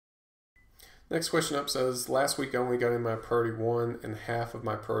Next question up says, last week I only got in my priority 1 and half of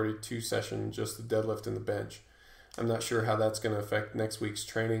my priority 2 session, just the deadlift and the bench. I'm not sure how that's going to affect next week's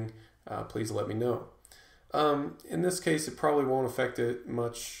training. Please let me know. In this case, it probably won't affect it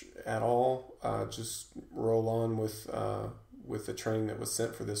much at all. Just roll on with the training that was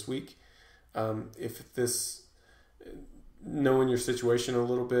sent for this week. If this, knowing your situation a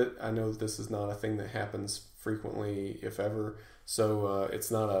little bit, I know that this is not a thing that happens frequently, if ever. So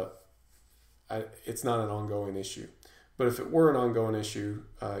it's not an ongoing issue. But if it were an ongoing issue,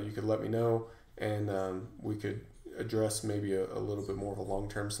 you could let me know, and we could address maybe a little bit more of a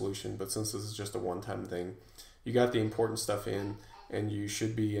long-term solution. But since this is just a one-time thing, you got the important stuff in, and you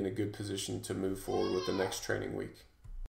should be in a good position to move forward with the next training week.